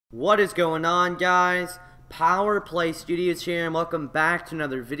What is going on, guys? PowerPlay Studios here, and welcome back to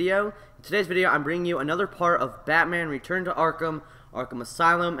another video. In today's video, I'm bringing you another part of Batman Return to Arkham, Arkham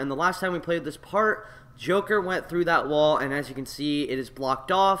Asylum. And the last time we played this part, Joker went through that wall, and as you can see, it is blocked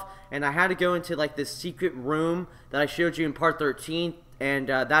off. And I had to go into like this secret room that I showed you in part 13, and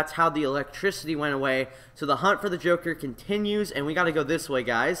that's how the electricity went away. So the hunt for the Joker continues, and we got to go this way,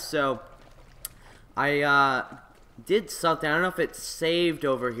 guys. So I did something. I don't know if it's saved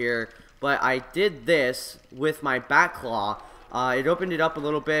over here, but I did this with my back claw. It opened it up a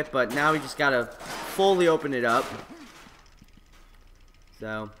little bit, but now we just gotta fully open it up.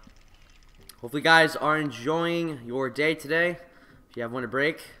 So hopefully you guys are enjoying your day today. If you have one to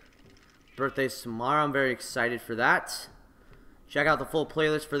break, birthday's tomorrow. I'm very excited for that. Check out the full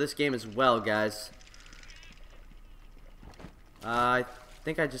playlist for this game as well, guys. I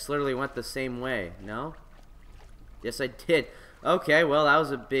think I just literally went the same way. No? Yes, I did. Okay, well, that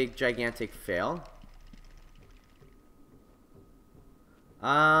was a big, gigantic fail.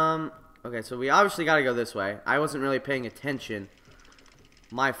 Okay, so we obviously gotta go this way. I wasn't really paying attention.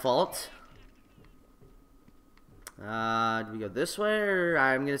 My fault. Do we go this way, or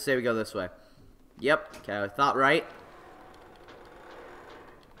I'm gonna say we go this way. Yep, okay, I thought right.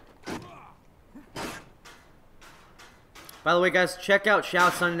 By the way, guys, check out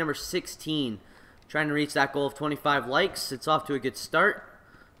Shout Sunday number 16. Trying to reach that goal of 25 likes. It's off to a good start.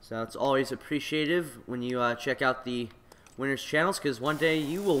 So it's always appreciative when you check out the winners' channels, because one day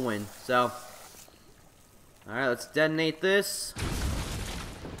you will win. So, alright, let's detonate this.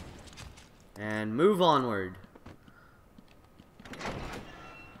 And move onward.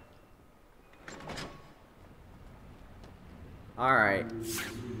 Alright.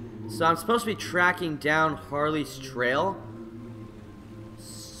 So I'm supposed to be tracking down Harley's trail.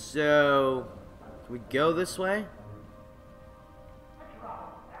 So we go this way?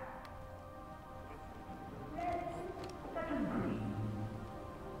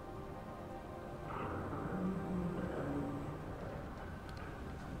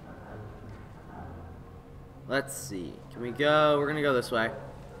 Let's see. Can we go? We're gonna go this way.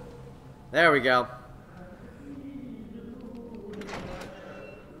 There we go.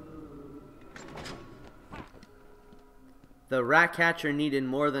 The rat catcher needed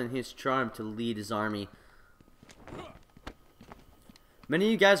more than his charm to lead his army. Many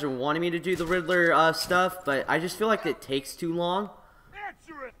of you guys are wanting me to do the Riddler stuff, but I just feel like it takes too long.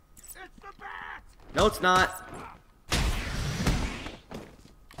 Answer it! It's the bat! No, it's not.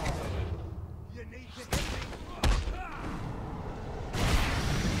 You need to hit me.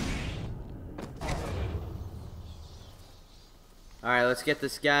 Alright, let's get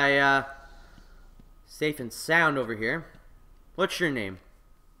this guy safe and sound over here. What's your name?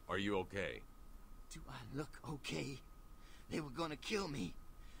 Are you okay? Do I look okay? They were gonna kill me.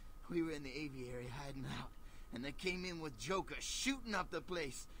 We were in the aviary hiding out, and they came in with Joker shooting up the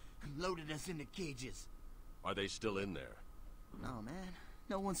place and loaded us into cages. Are they still in there? No, man.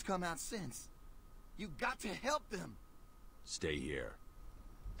 No one's come out since. You got to help them. Stay here.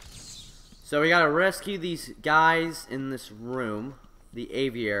 So we gotta rescue these guys in this room, the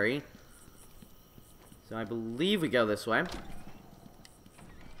aviary. So I believe we go this way.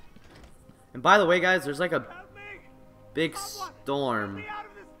 And by the way, guys, there's like a big storm. Get me out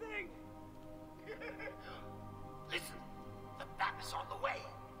of this thing! Listen, the bat is on the way.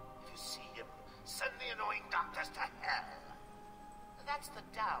 If you see him, send the annoying doctors to hell. That's the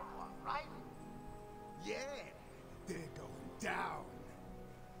down one, right? Yeah, they're going down.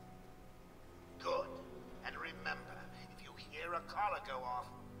 Good. And remember, if you hear a collar go off,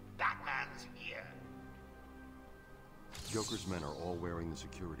 Batman's here. Joker's men are all wearing the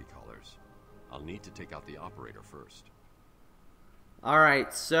security collars. I'll need to take out the operator first.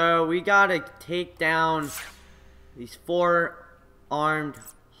 Alright, so we gotta take down these 4 armed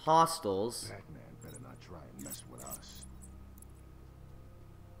hostiles. Batman better not try and mess with us.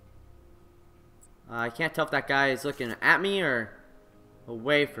 I can't tell if that guy is looking at me or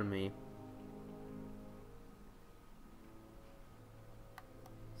away from me.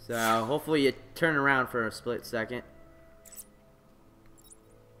 So hopefully you turn around for a split second.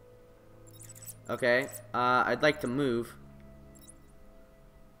 Okay, I'd like to move.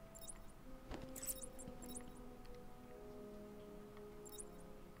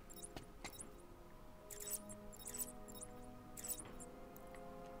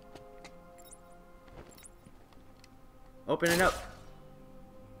 Open it up.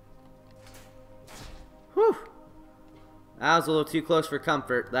 Whew. That was a little too close for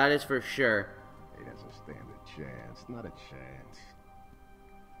comfort, that is for sure. He doesn't stand a chance. Not a chance.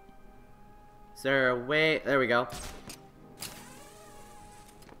 Is there a way? There we go.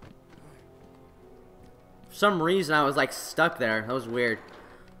 some reason I was like stuck there. That was weird.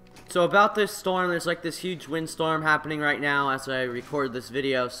 So about this storm, there's like this huge windstorm happening right now as I record this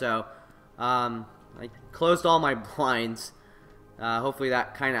video. So I closed all my blinds. Hopefully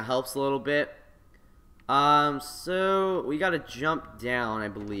that kind of helps a little bit. So we gotta jump down, I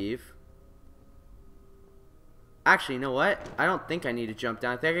believe. Actually, you know what? I don't think I need to jump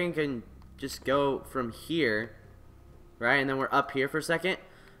down. I think I can just go from here, right? And then we're up here for a second.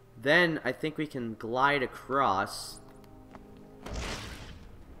 Then I think we can glide across.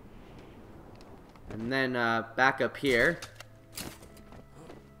 And then back up here.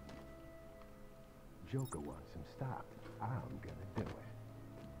 Joker wants him stopped. I'm gonna do it.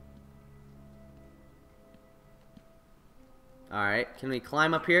 Alright, can we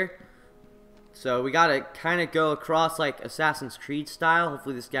climb up here? So we gotta kind of go across like Assassin's Creed style.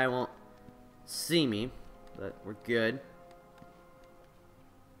 Hopefully this guy won't see me, but we're good.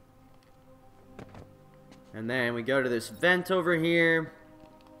 And then we go to this vent over here.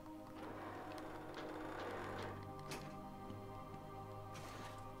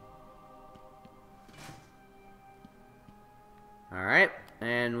 Alright,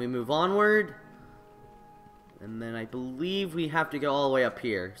 and we move onward. And then I believe we have to go all the way up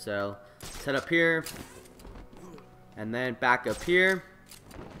here. So let's head up here. And then back up here.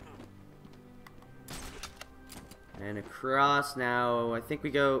 And across. Now I think we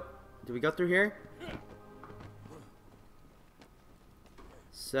go. Do we go through here?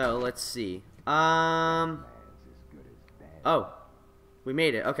 So let's see. Oh, we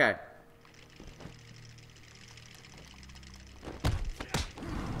made it. Okay.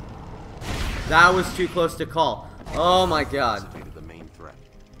 That was too close to call. Oh my god. The main threat,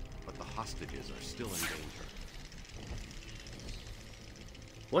 but the hostages are still in danger.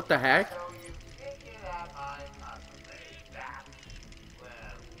 What the heck? So you figured out my puzzle, that?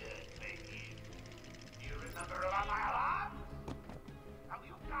 Well, good for you. You remember about my alarm? Now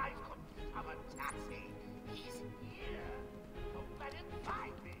you guys couldn't have a taxi. He's here. So let him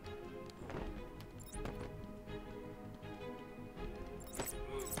find me.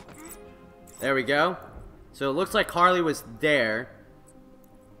 There we go. So it looks like Harley was there.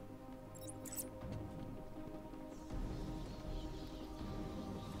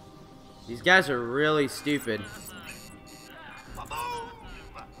 These guys are really stupid. Ba-boom!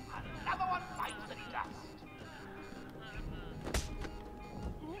 Another one bites the dust.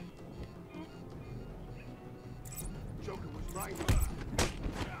 Joker was right.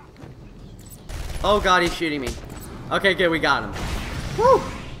 Oh god, he's shooting me. Okay, good, we got him. Woo!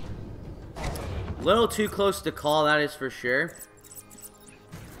 Little too close to call, that is for sure.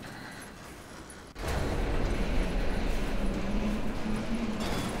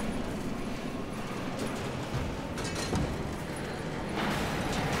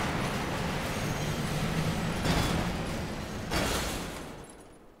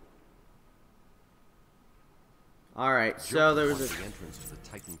 Alright, so there was the entrance to the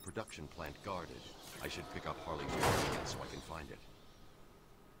Titan production plant guarded. I should pick up Harley's coordinates so I can find it.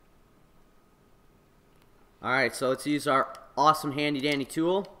 Alright, so let's use our awesome handy dandy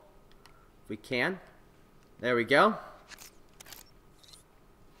tool. If we can. There we go.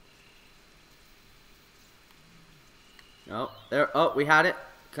 Oh, there. Oh, we had it.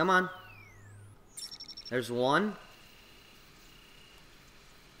 Come on. There's one.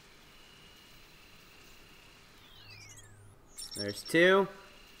 There's two.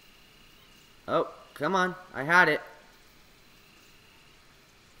 Oh, come on. I had it.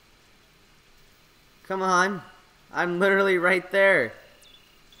 Come on. I'm literally right there.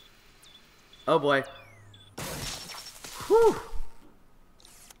 Oh boy. Whew.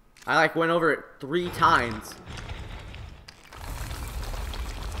 I like went over it 3 times.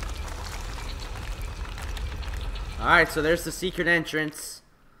 Alright, so there's the secret entrance.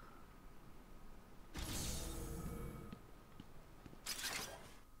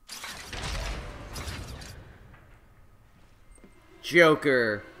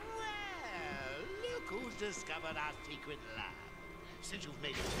 Joker. Discovered our secret lab. Since you've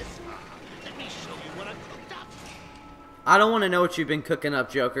made it this far, let me show you what I cooked up. I don't want to know what you've been cooking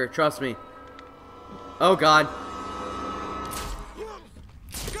up, Joker. Trust me. Oh, God.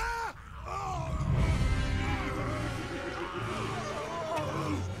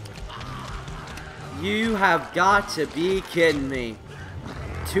 You have got to be kidding me.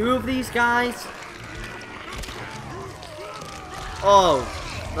 2 of these guys? Oh.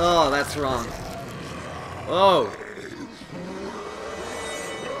 Oh, that's wrong. Oh.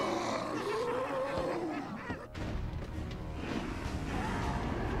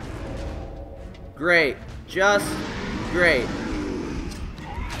 Great. Just great.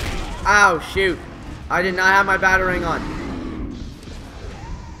 Ow, shoot. I did not have my battering on.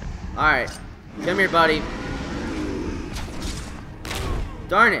 Alright. Come here, buddy.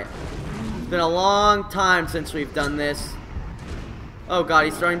 Darn it. It's been a long time since we've done this. Oh god,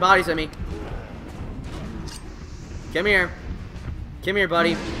 he's throwing bodies at me. Come here. Come here,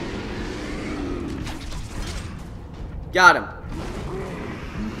 buddy. Got him.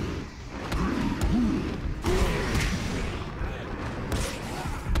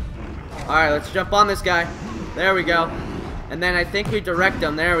 Alright, let's jump on this guy. There we go. And then I think we direct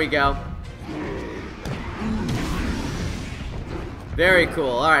him. There we go. Very cool.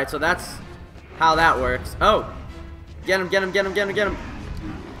 Alright, so that's how that works. Oh! Get him, get him, get him, get him, get him.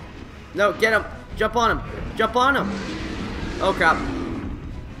 No, get him. Jump on him. Jump on him. Oh, crap.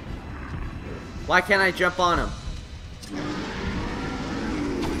 Why can't I jump on him?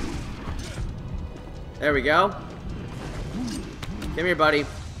 There we go. Come here, buddy.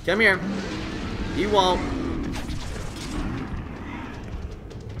 Come here. You won't.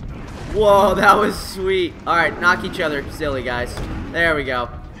 Whoa, that was sweet. Alright, knock each other silly, guys. There we go.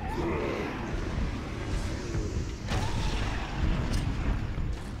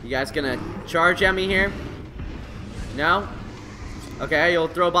 You guys gonna charge at me here? No? Okay, you'll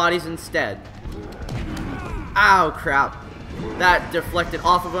throw bodies instead. Ow, crap. That deflected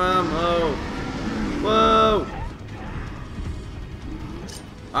off of him. Oh. Whoa.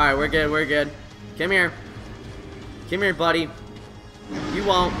 Alright, we're good, we're good. Come here. Come here, buddy. You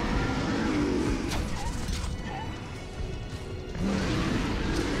won't.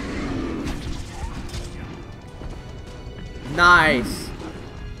 Nice.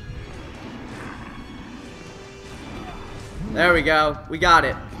 There we go. We got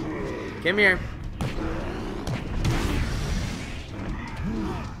it. Come here.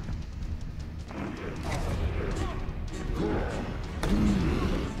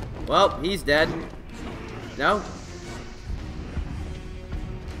 Well, he's dead. No?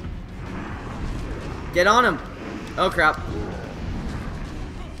 Get on him. Oh, crap.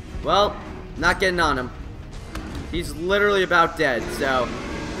 Well, not getting on him. He's literally about dead, so...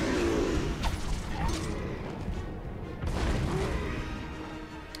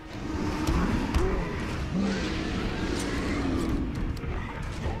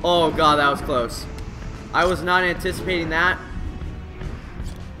 Oh god, that was close. I was not anticipating that.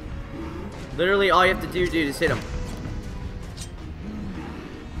 Literally all you have to do, dude, is hit him.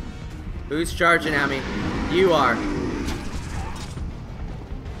 Who's charging at me? You are.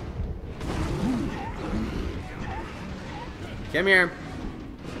 Come here.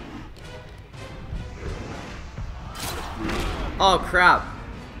 Oh crap.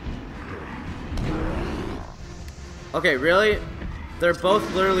 Okay, really? They're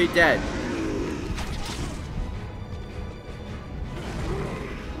both literally dead.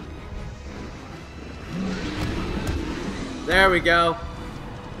 There we go.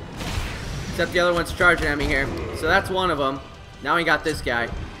 Except the other one's charging at me here. So that's one of them. Now we got this guy.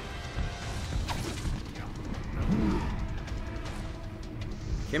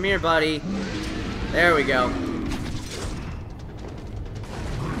 Come here, buddy. There we go.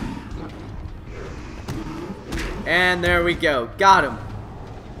 And there we go. Got him.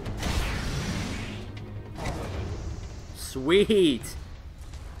 Sweet.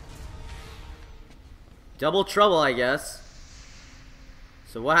 Double trouble, I guess.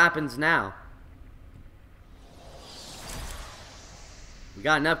 So what happens now? We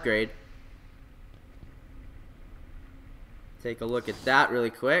got an upgrade. Take a look at that really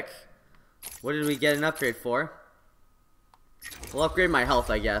quick. What did we get an upgrade for? We'll upgrade my health,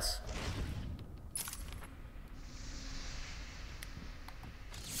 I guess.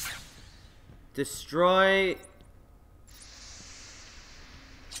 Destroy...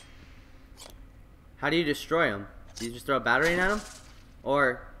 How do you destroy them? Do you just throw a battery at them?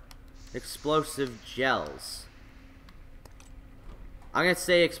 Or explosive gels? I'm gonna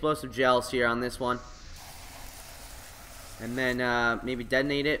say explosive gels here on this one. And then maybe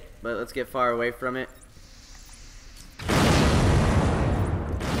detonate it, but let's get far away from it.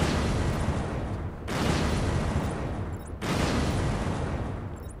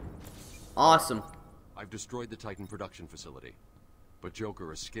 Awesome. I've destroyed the Titan production facility, but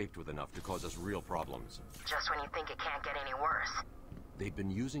Joker escaped with enough to cause us real problems. Just when you think it can't get any worse. They've been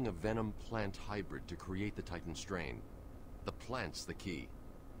using a venom plant hybrid to create the Titan strain. The plant's the key.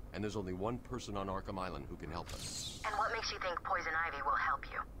 And there's only one person on Arkham Island who can help us. And what makes you think Poison Ivy will help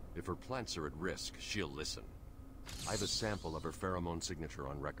you? If her plants are at risk, she'll listen. I have a sample of her pheromone signature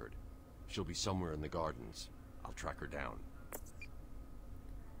on record. She'll be somewhere in the gardens. I'll track her down.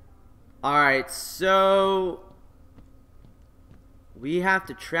 Alright, so... we have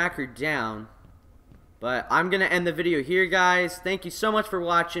to track her down. But I'm going to end the video here, guys. Thank you so much for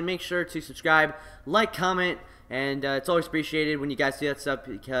watching. Make sure to subscribe, like, comment, and it's always appreciated when you guys do that stuff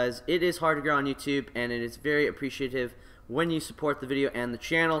because it is hard to grow on YouTube, and it is very appreciative when you support the video and the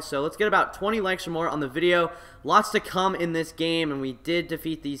channel. So let's get about 20 likes or more on the video. Lots to come in this game, and we did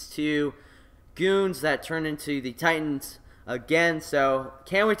defeat these two goons that turned into the Titans again. So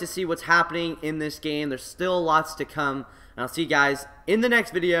can't wait to see what's happening in this game. There's still lots to come, and I'll see you guys in the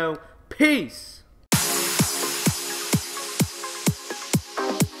next video. Peace!